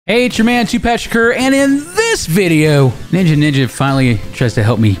Hey, it's your man, Two Pat Shakur, and in this video, Neenjaninja finally tries to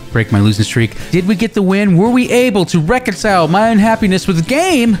help me break my losing streak. Did we get the win? Were we able to reconcile my unhappiness with the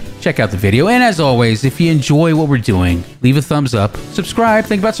game? Check out the video, and as always, if you enjoy what we're doing, leave a thumbs up, subscribe,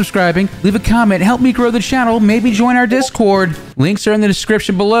 think about subscribing, leave a comment, help me grow the channel, maybe join our Discord. Links are in the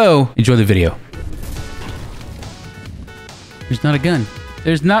description below. Enjoy the video. There's not a gun.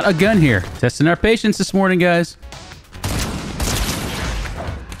 There's not a gun here. Testing our patience this morning, guys.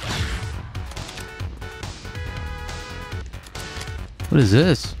 What is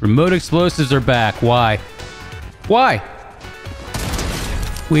this? Remote explosives are back. Why? Why?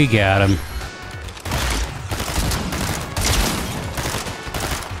 We got him.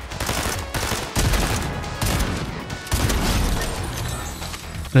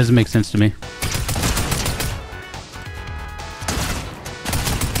 That doesn't make sense to me.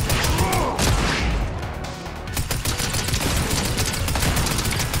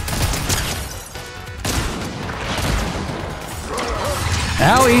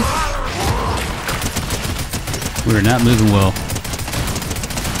 Owie! We're not moving well.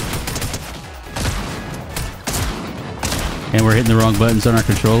 And we're hitting the wrong buttons on our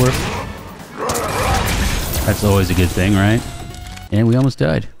controller. That's always a good thing, right? And we almost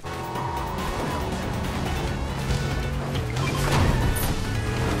died.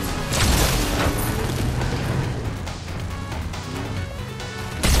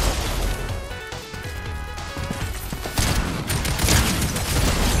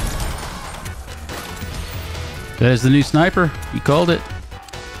 That is the new sniper. You called it.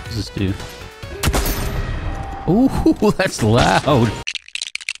 What does this do? Ooh, that's loud.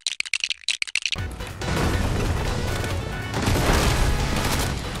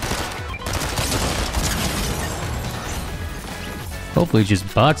 Hopefully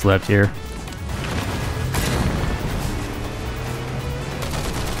just bots left here.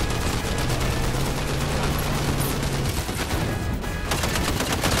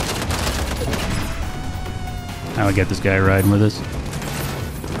 Now I got this guy riding with us.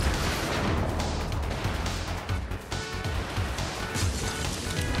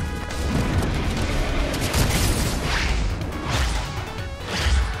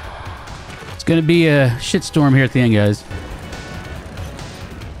 It's gonna be a shitstorm here at the end, guys.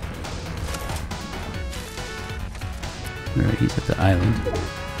 Alright, he's at the island.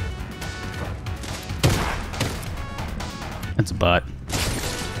 That's a bot.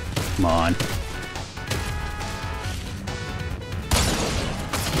 Come on.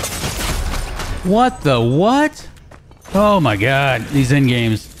 What the what? Oh my god, these end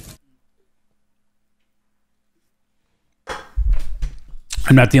games.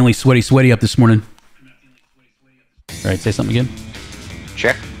 I'm not the only sweaty up this morning. Alright, say something again.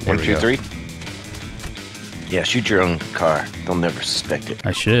 Check. 1, 2, 3. Yeah, shoot your own car. They'll never suspect it.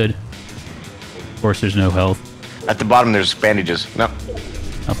 I should. Of course, there's no health. At the bottom, there's bandages. No.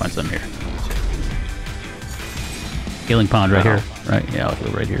 I'll find some here. Healing pond right here. Right? Yeah, I'll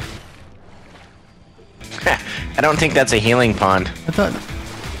heal right here. I don't think that's a healing pond. I thought.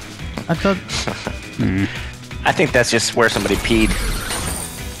 I think that's just where somebody peed.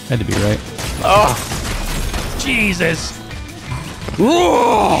 Had to be right. Oh! Jesus!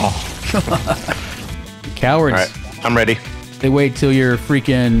 Whoa! Cowards. Alright, I'm ready. They wait till you're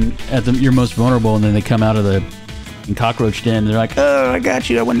freaking at your most vulnerable, and then they come out of the cockroach den. They're like, "Oh, I got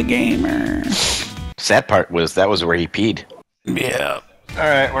you! I won the game." Sad part was that was where he peed. Yeah. All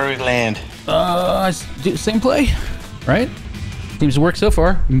right, where do we land? Same play, right? Seems to work so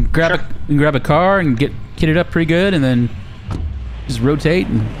far. You can grab a car and get kitted up pretty good, and then just rotate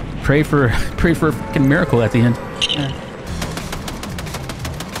and pray for a freaking miracle at the end. Yeah.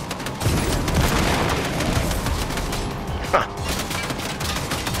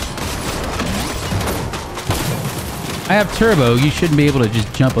 I have turbo. You shouldn't be able to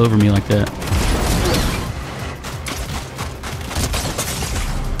just jump over me like that.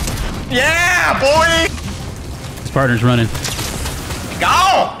 Yeah, boy! His partner's running.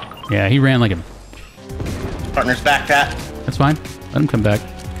 Go! Yeah, he ran like him. Partner's back, Pat. That's fine. Let him come back.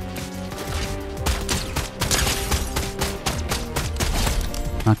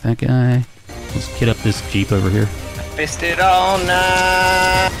 Knock that guy. Let's kit up this Jeep over here. Fisted all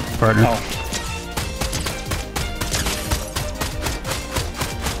night. Partner. Oh.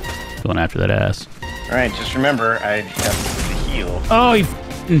 Going after that ass. Alright, just remember, I have the heal. Oh,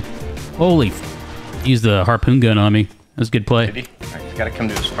 holy. Used the harpoon gun on me. That was a good play. Did he? Alright, he's gotta come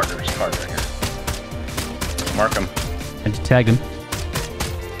to his partner's car right here. Mark him. Had to tag him.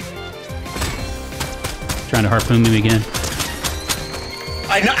 Trying to harpoon me again.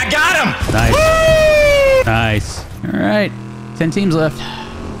 I got him! Nice. Woo! Nice. All right. 10 teams left.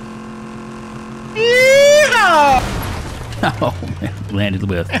 Yeehaw! Oh, man. Landed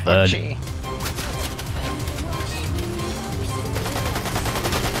with a thud. Gee.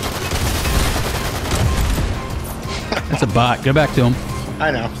 That's a bot. Go back to him.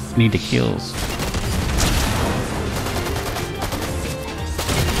 I know. Need the kills.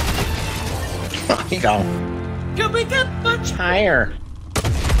 You go. Can we get much higher?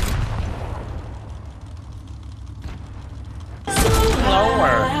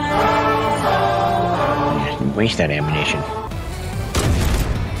 Lower. Waste that ammunition.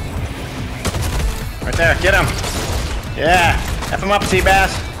 Right there, get him. Yeah, F him up,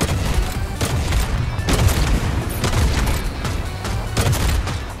 Seabass.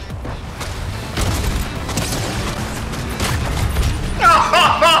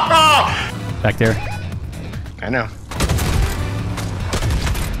 Back there. I know.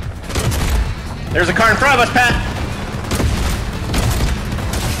 There's a car in front of us, Pat.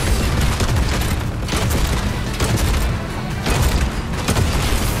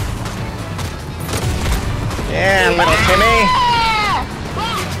 Yeah, little Timmy.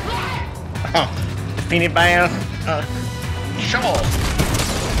 Oh, defeated by a shovel.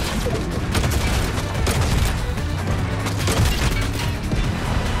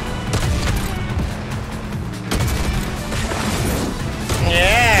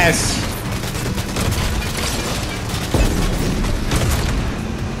 Yes!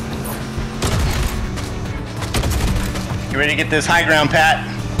 You ready to get this high ground, Pat?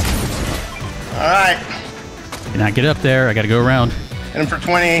 Alright. Can I get up there? I gotta go around. Hit him for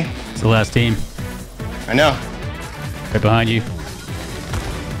 20. It's the last team. I know. Right behind you.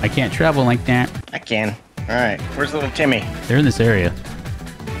 I can't travel like that. I can. Alright. Where's little Timmy? They're in this area.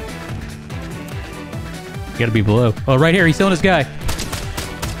 You gotta be below. Oh, right here. He's killing this guy.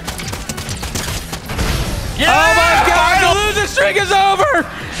 Yeah! Oh my god! The losing streak is over!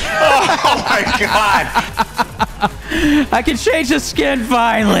 Oh my god! I can change the skin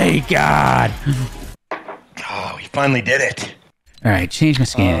finally! God! Oh, he finally did it. Alright, change my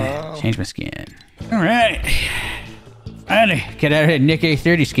skin. Change my skin. Alright. Finally, get out of here, Nick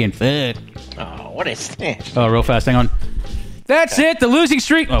A30 skin. Fuck. Oh, what is this? Oh, real fast, hang on. That's it, the losing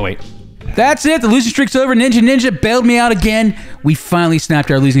streak. Oh, wait. That's it, the losing streak's over. Ninja bailed me out again. We finally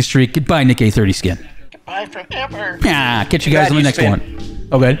snapped our losing streak. Goodbye, Nick A30 skin. Goodbye forever. Yeah, catch you guys on the next one.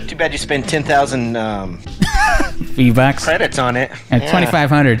 Oh, good. Too bad you spent 10,000 V-Bucks. credits on it. And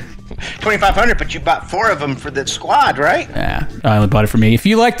 2,500. 2,500, but you bought 4 of them for the squad, right? Yeah, I only bought it for me. If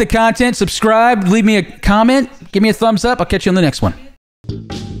you like the content, subscribe, leave me a comment, give me a thumbs up. I'll catch you on the next one.